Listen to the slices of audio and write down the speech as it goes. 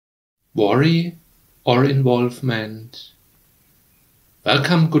worry or involvement.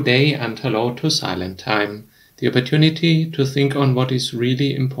 Welcome, good day, and hello to Silent Time, the opportunity to think on what is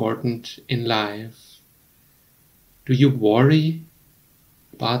really important in life. Do you worry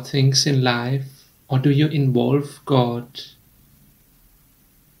about things in life, or do you involve God?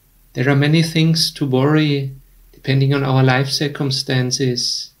 There are many things to worry depending on our life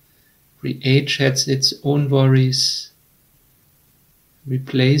circumstances. Every age has its own worries. Every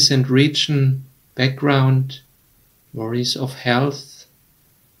place and region, background, worries of health,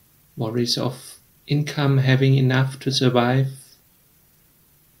 worries of income, having enough to survive,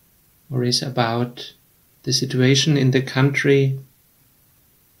 worries about the situation in the country.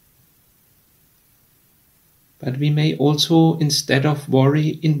 But we may also, instead of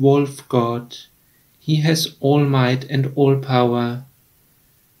worry, involve God. He has all might and all power.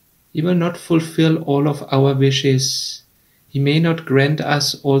 He will not fulfill all of our wishes. He may not grant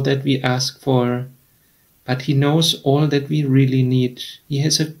us all that we ask for, but He knows all that we really need. He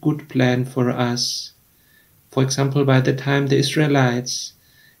has a good plan for us. For example, by the time the Israelites,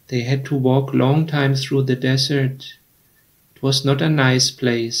 they had to walk long time through the desert. It was not a nice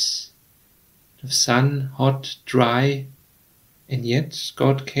place. The sun, hot, dry, and yet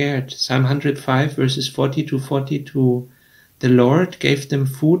God cared. Psalm 105 verses 40 to 42. The Lord gave them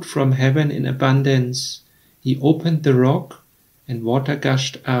food from heaven in abundance. He opened the rock, and water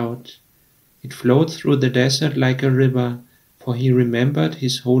gushed out. It flowed through the desert like a river, for He remembered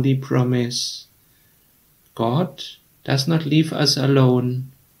His holy promise. God does not leave us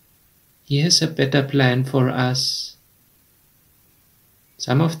alone. He has a better plan for us.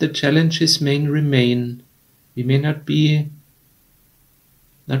 Some of the challenges may remain.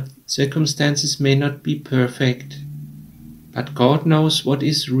 Circumstances may not be perfect, but God knows what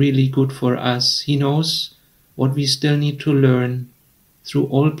is really good for us. He knows what we still need to learn through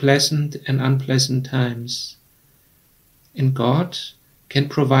all pleasant and unpleasant times. And God can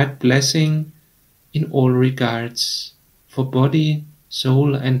provide blessing in all regards, for body,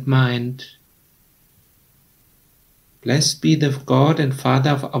 soul, and mind. Blessed be the God and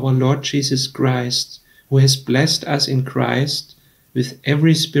Father of our Lord Jesus Christ, who has blessed us in Christ with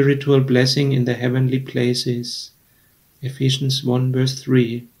every spiritual blessing in the heavenly places. Ephesians 1 verse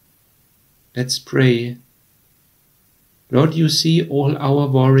 3. Let's pray. Lord, you see all our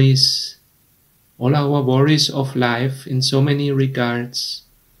worries of life in so many regards.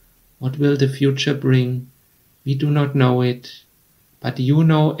 What will the future bring? We do not know it, but you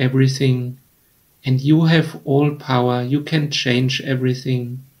know everything, and you have all power. You can change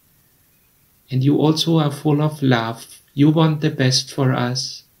everything. And you also are full of love. You want the best for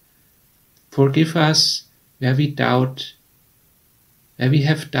us. Forgive us where we doubt, where we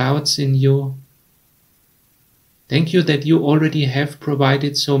have doubts in you. Thank you that you already have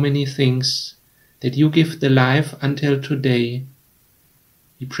provided so many things, that you give the life until today.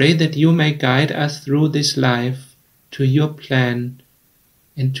 We pray that you may guide us through this life to your plan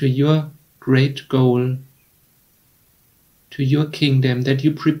and to your great goal, to your kingdom, that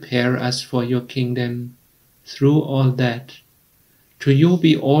you prepare us for your kingdom through all that. To you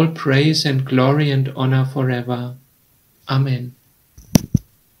be all praise and glory and honor forever. Amen.